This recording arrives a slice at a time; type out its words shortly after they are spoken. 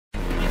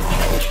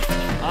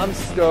I'm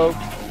stoked.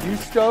 You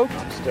stoked?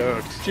 I'm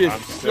stoked. Just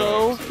I'm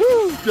stoked.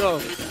 so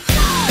stoked.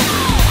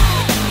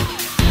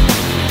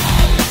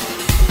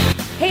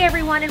 Hey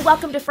everyone, and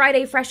welcome to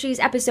Friday Freshies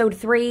episode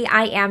 3.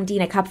 I am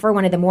Dina Kupfer,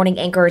 one of the morning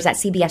anchors at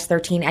CBS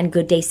 13 and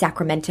Good Day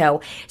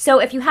Sacramento. So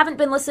if you haven't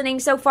been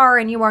listening so far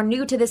and you are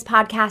new to this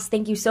podcast,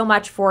 thank you so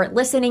much for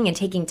listening and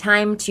taking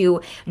time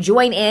to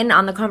join in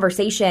on the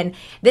conversation.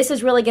 This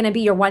is really going to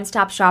be your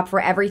one-stop shop for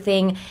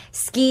everything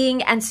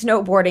skiing and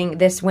snowboarding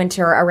this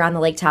winter around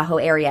the Lake Tahoe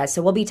area.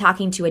 So we'll be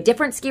talking to a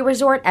different ski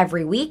resort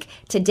every week.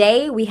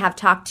 Today we have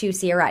talked to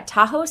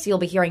Sierra-at-Tahoe, so you'll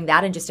be hearing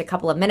that in just a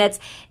couple of minutes.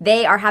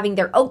 They are having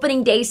their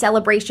opening day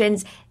celebrations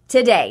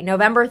today,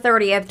 November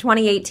 30th,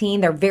 2018.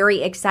 They're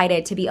very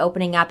excited to be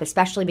opening up,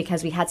 especially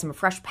because we had some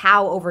fresh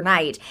pow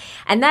overnight.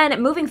 And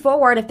then moving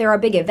forward, if there are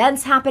big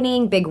events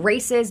happening, big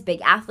races, big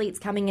athletes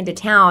coming into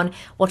town,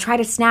 we'll try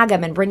to snag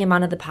them and bring them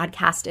onto the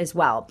podcast as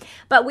well.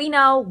 But we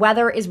know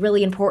weather is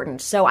really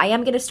important, so I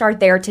am going to start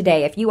there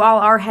today. If you all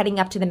are heading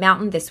up to the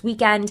mountain this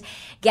weekend,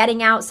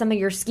 getting out some of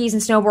your skis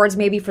and snowboards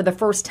maybe for the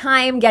first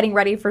time, getting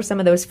ready for some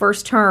of those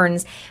first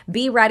turns,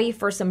 be ready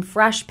for some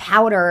fresh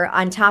powder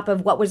on top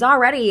of what was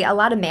already a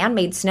lot of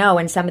man-made snow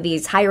in some of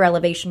these higher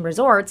elevation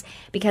resorts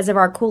because of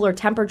our cooler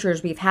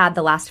temperatures we've had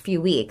the last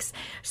few weeks.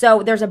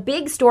 So there's a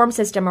big storm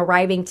system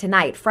arriving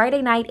tonight,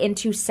 Friday night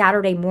into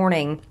Saturday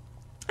morning.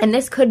 And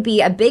this could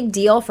be a big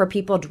deal for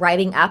people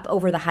driving up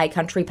over the high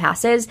country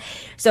passes.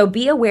 So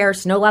be aware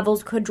snow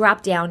levels could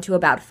drop down to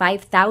about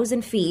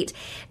 5,000 feet.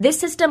 This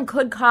system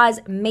could cause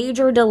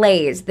major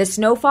delays. The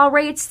snowfall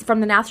rates from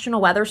the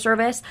National Weather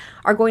Service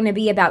are going to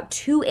be about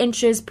 2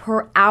 inches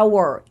per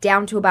hour,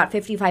 down to about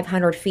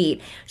 5,500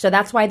 feet. So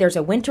that's why there's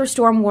a winter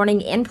storm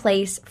warning in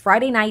place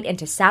Friday night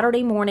into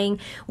Saturday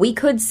morning. We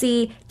could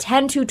see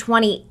 10 to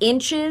 20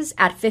 inches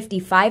at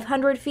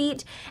 5,500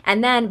 feet,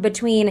 and then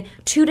between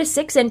 2 to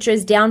 6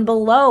 inches down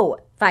below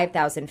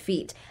 5,000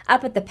 feet.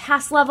 Up at the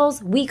pass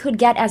levels, we could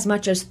get as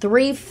much as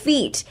 3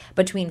 feet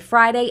between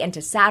Friday into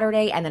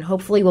Saturday, and then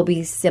hopefully will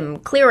be some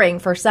clearing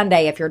for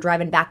Sunday if you're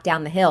driving back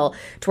down the hill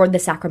toward the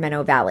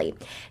Sacramento Valley.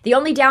 The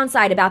only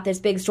downside about this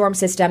big storm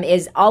system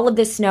is all of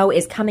this snow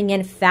is coming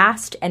in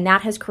fast, and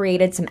that has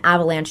created some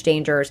avalanche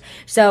dangers.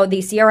 So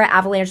the Sierra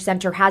Avalanche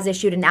Center has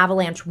issued an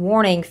avalanche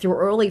warning through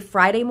early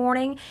Friday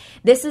morning.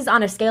 This is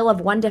on a scale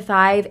of 1 to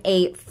 5,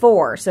 a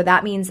 4. So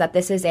that means that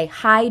this is a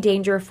high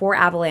danger for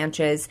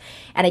avalanches.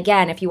 And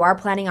again, if you are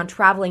planning on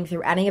traveling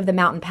through any of the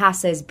mountain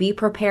passes, be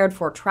prepared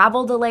for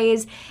travel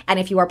delays. And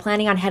if you are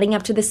planning on heading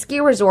up to the ski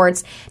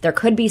resorts, there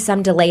could be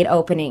some delayed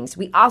openings.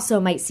 We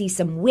also might see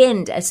some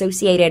wind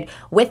associated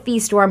with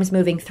these storms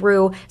moving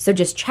through. So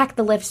just check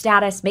the lift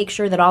status. Make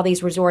sure that all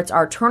these resorts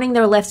are turning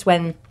their lifts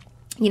when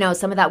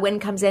some of that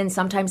wind comes in.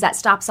 Sometimes that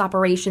stops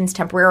operations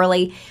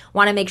temporarily.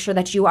 Want to make sure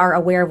that you are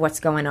aware of what's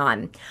going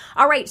on.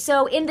 All right,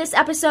 so in this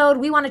episode,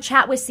 we want to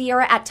chat with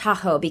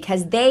Sierra-at-Tahoe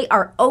because they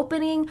are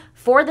opening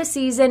for the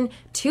season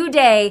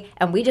today,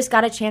 and we just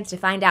got a chance to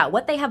find out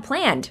what they have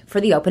planned for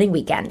the opening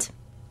weekend.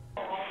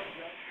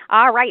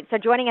 All right, so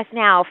joining us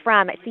now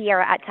from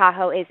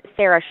Sierra-at-Tahoe is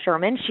Sarah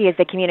Sherman. She is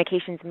the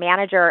communications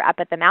manager up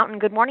at the mountain.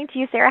 Good morning to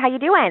you, Sarah. How you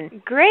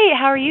doing? Great.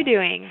 How are you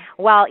doing?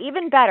 Well,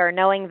 even better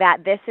knowing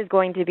that this is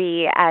going to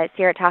be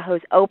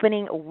Sierra-at-Tahoe's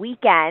opening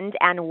weekend,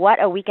 and what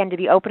a weekend to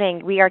be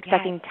opening. We are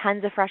expecting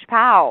tons of fresh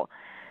pow.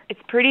 It's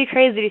pretty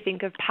crazy to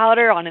think of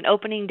powder on an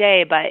opening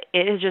day, but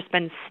it has just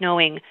been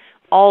snowing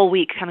all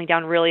week, coming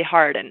down really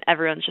hard, and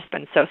everyone's just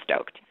been so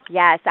stoked.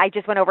 Yes, I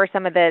just went over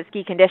some of the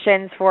ski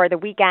conditions for the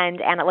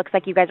weekend, and it looks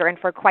like you guys are in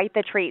for quite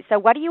the treat. So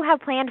what do you have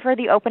planned for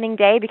the opening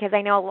day? Because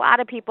I know a lot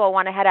of people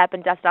want to head up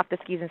and dust off the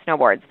skis and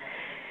snowboards.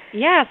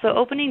 Yeah, so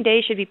opening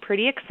day should be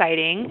pretty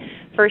exciting.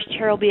 First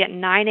chair will be at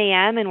 9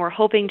 a.m., and we're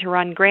hoping to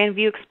run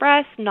Grandview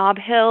Express, Nob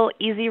Hill,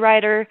 Easy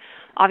Rider,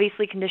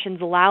 obviously conditions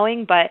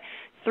allowing, but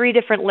 3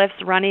 different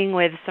lifts running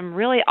with some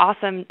really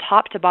awesome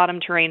top-to-bottom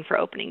terrain for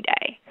opening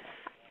day.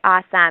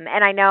 Awesome.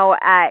 And I know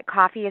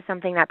coffee is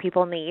something that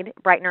people need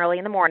bright and early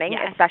in the morning,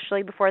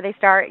 especially before they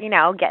start,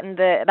 getting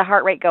the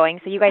heart rate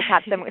going. So you guys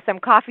have some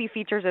coffee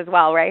features as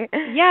well, right?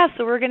 Yeah,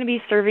 so we're going to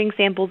be serving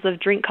samples of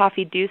drink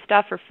coffee do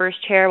stuff for first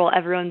chair while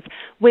everyone's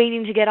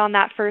waiting to get on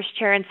that first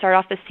chair and start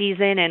off the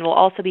season. And we'll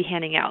also be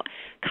handing out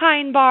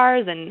kind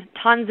bars and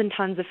tons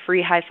of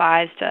free high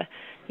fives to,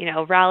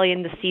 rally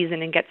in the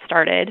season and get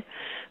started.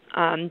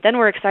 Then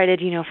we're excited,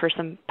 for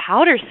some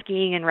powder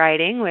skiing and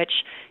riding, which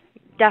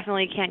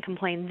definitely can't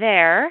complain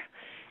there.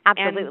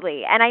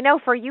 Absolutely. And I know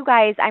for you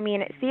guys,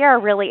 Sierra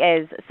really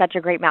is such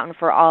a great mountain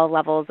for all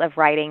levels of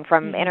riding,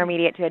 from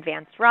intermediate to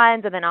advanced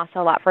runs, and then also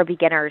a lot for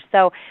beginners.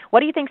 So what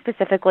do you think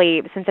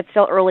specifically, since it's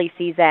still early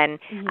season,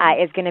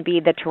 is going to be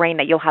the terrain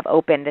that you'll have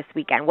open this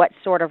weekend? What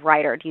sort of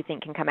rider do you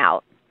think can come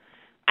out?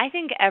 I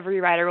think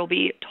every rider will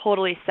be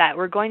totally set.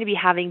 We're going to be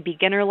having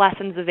beginner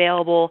lessons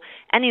available,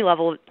 any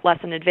level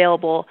lesson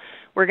available.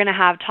 We're going to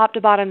have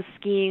top-to-bottom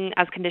skiing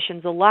as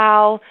conditions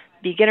allow,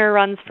 beginner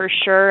runs for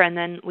sure, and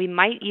then we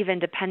might even,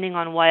 depending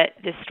on what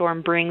this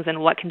storm brings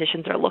and what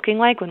conditions are looking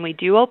like when we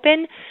do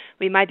open,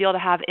 we might be able to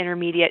have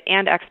intermediate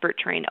and expert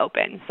terrain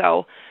open.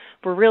 So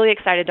we're really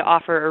excited to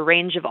offer a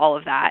range of all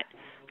of that.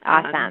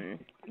 Awesome.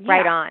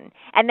 Right on.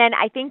 And then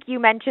I think you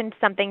mentioned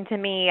something to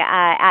me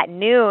at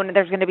noon.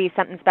 There's going to be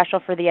something special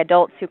for the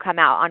adults who come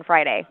out on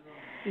Friday.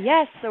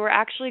 Yes, so we're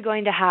actually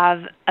going to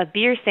have a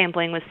beer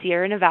sampling with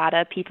Sierra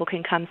Nevada. People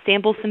can come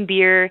sample some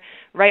beer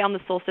right on the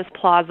Solstice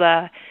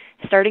Plaza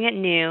starting at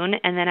noon,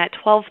 and then at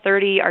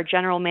 12:30 our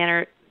general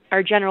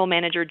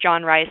manager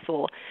John Rice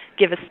will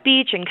give a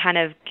speech and kind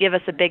of give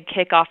us a big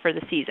kickoff for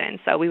the season.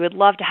 So we would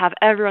love to have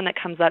everyone that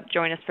comes up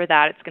join us for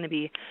that. It's going to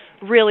be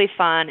really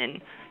fun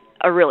and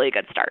a really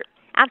good start.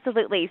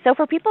 Absolutely. So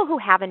for people who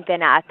haven't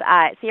been up,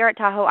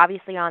 Sierra-at-Tahoe,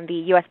 obviously on the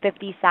US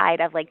 50 side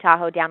of Lake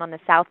Tahoe, down on the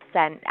south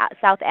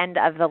end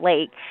of the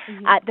lake.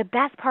 Mm-hmm. The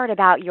best part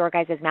about your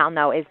guys' mountain,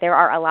 though, is there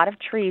are a lot of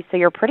trees, so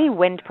you're pretty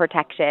wind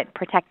protected,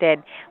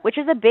 which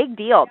is a big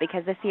deal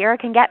because the Sierra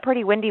can get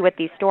pretty windy with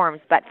these storms.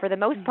 But for the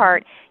most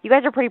part, you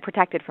guys are pretty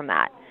protected from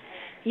that.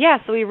 Yeah,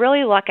 so we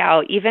really luck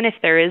out. Even if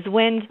there is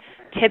wind,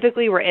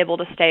 typically we're able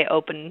to stay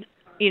open.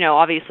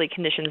 Obviously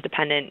conditions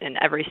dependent and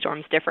every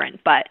storm's different,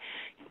 but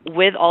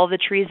with all the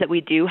trees that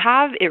we do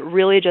have, it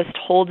really just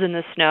holds in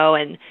the snow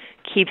and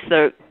keeps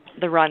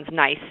the runs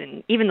nice,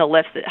 and even the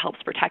lifts, it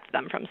helps protect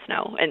them from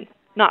snow, and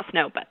not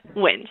snow, but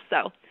wind.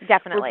 So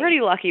definitely, we're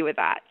pretty lucky with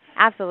that.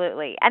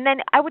 Absolutely. And then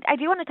I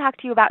do want to talk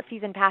to you about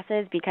season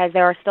passes because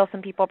there are still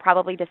some people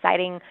probably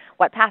deciding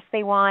what pass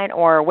they want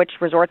or which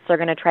resorts they're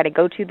going to try to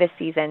go to this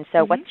season.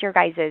 So what's your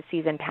guys'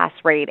 season pass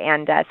rate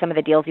and some of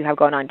the deals you have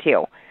going on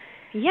too?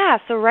 Yeah,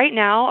 so right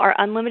now our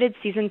unlimited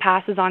season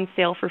pass is on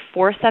sale for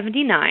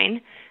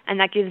 $479, and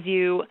that gives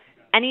you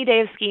any day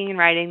of skiing and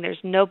riding. There's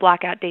no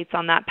blackout dates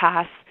on that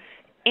pass,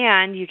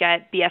 and you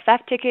get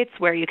BFF tickets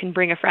where you can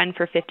bring a friend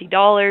for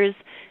 $50,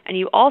 and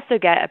you also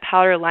get a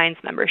Powder Alliance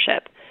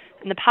membership.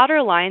 And the Powder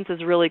Alliance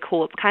is really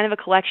cool. It's kind of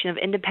a collection of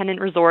independent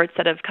resorts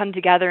that have come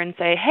together and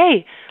say,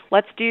 hey,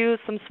 let's do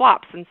some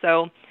swaps. And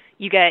so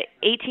you get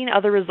 18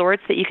 other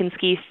resorts that you can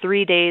ski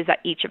 3 days at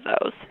each of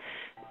those.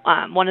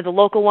 One of the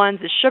local ones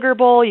is Sugar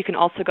Bowl. You can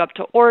also go up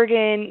to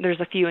Oregon. There's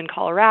a few in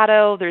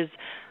Colorado. There's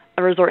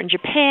a resort in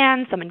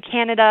Japan, some in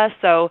Canada.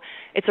 So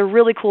it's a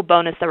really cool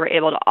bonus that we're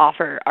able to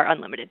offer our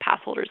unlimited pass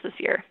holders this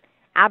year.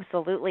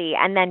 Absolutely.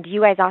 And then do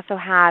you guys also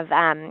have,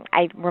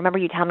 I remember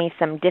you telling me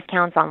some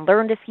discounts on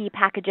Learn to Ski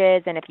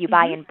packages, and if you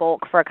buy in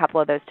bulk for a couple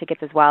of those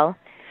tickets as well?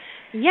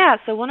 Yeah,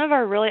 so one of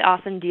our really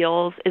awesome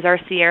deals is our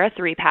Sierra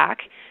 3-pack,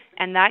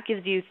 and that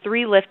gives you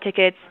 3 lift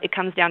tickets. It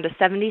comes down to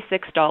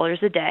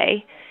 $76 a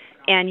day,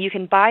 and you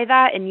can buy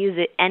that and use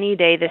it any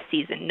day this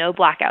season, no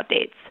blackout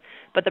dates.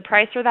 But the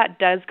price for that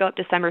does go up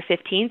December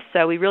 15th,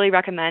 so we really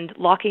recommend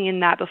locking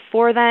in that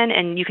before then,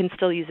 and you can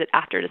still use it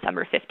after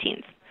December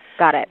 15th.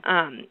 Got it.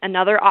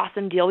 Another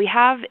awesome deal we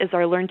have is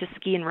our Learn to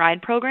Ski and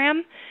Ride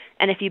program,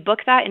 and if you book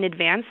that in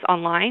advance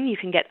online, you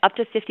can get up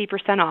to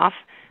 50% off,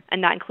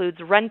 and that includes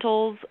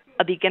rentals,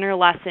 a beginner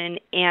lesson,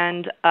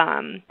 and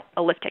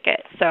a lift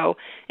ticket. So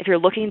if you're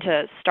looking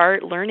to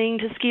start learning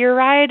to ski or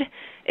ride,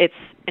 it's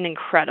an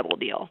incredible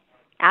deal.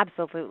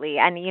 Absolutely.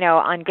 And,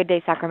 on Good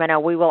Day Sacramento,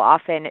 we will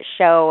often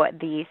show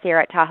the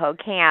Sierra-at-Tahoe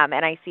cam,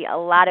 and I see a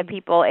lot of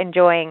people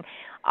enjoying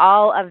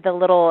all of the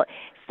little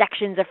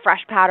sections of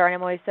fresh powder, and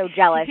I'm always so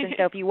jealous. And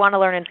so if you want to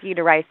learn and ski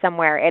to ride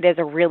somewhere, it is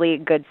a really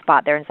good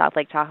spot there in South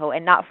Lake Tahoe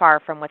and not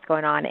far from what's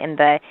going on in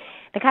the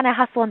kind of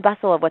hustle and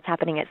bustle of what's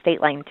happening at State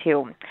Line,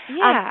 too.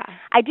 Yeah.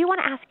 I do want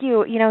to ask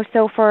you,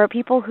 so for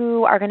people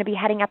who are going to be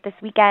heading up this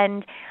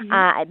weekend,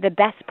 the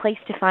best place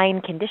to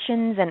find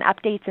conditions and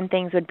updates and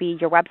things would be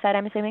your website,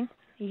 I'm assuming?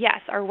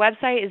 Yes, our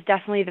website is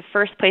definitely the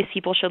first place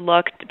people should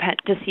look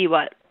to see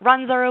what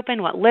runs are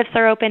open, what lifts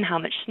are open, how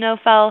much snow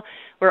fell.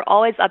 We're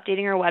always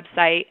updating our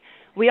website.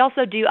 We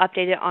also do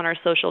update it on our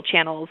social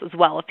channels as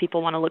well if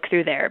people want to look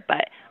through there.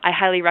 But I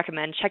highly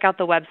recommend check out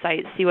the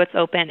website, see what's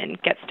open, and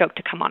get stoked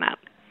to come on up.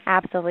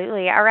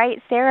 Absolutely. All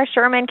right, Sarah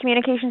Sherman,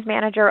 Communications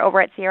Manager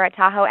over at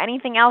Sierra-at-Tahoe.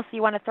 Anything else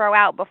you want to throw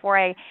out before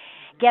I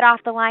get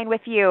off the line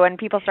with you and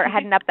people start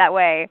heading up that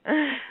way?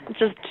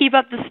 Just keep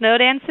up the snow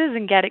dances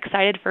and get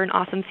excited for an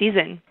awesome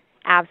season.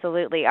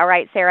 Absolutely. All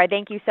right, Sarah,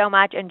 thank you so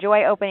much.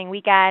 Enjoy opening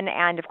weekend,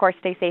 and, of course,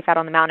 stay safe out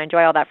on the mountain.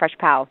 Enjoy all that fresh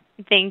pow.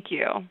 Thank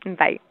you.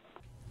 Bye.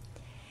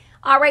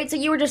 All right, so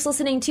you were just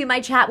listening to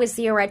my chat with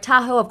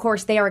Sierra-at-Tahoe. Of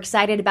course, they are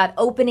excited about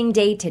opening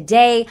day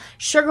today.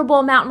 Sugar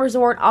Bowl Mountain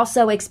Resort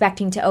also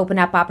expecting to open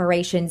up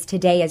operations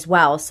today as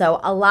well. So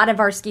a lot of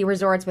our ski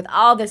resorts with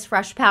all this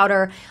fresh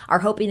powder are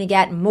hoping to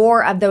get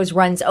more of those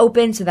runs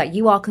open so that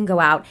you all can go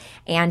out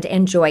and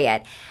enjoy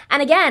it.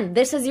 And again,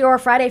 this is your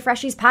Friday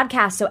Freshies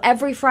podcast. So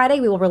every Friday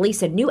we will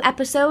release a new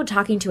episode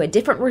talking to a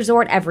different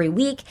resort every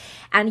week.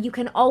 And you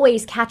can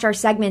always catch our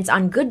segments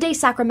on Good Day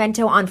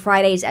Sacramento on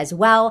Fridays as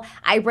well.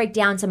 I break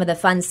down some of the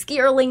fun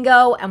skier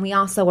lingo, and we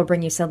also will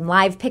bring you some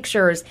live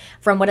pictures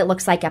from what it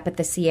looks like up at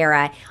the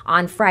Sierra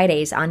on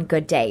Fridays on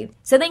Good Day.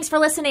 So thanks for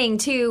listening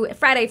to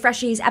Friday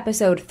Freshies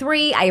episode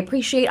 3. I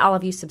appreciate all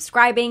of you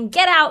subscribing.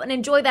 Get out and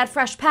enjoy that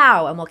fresh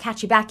pow, and we'll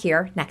catch you back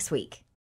here next week.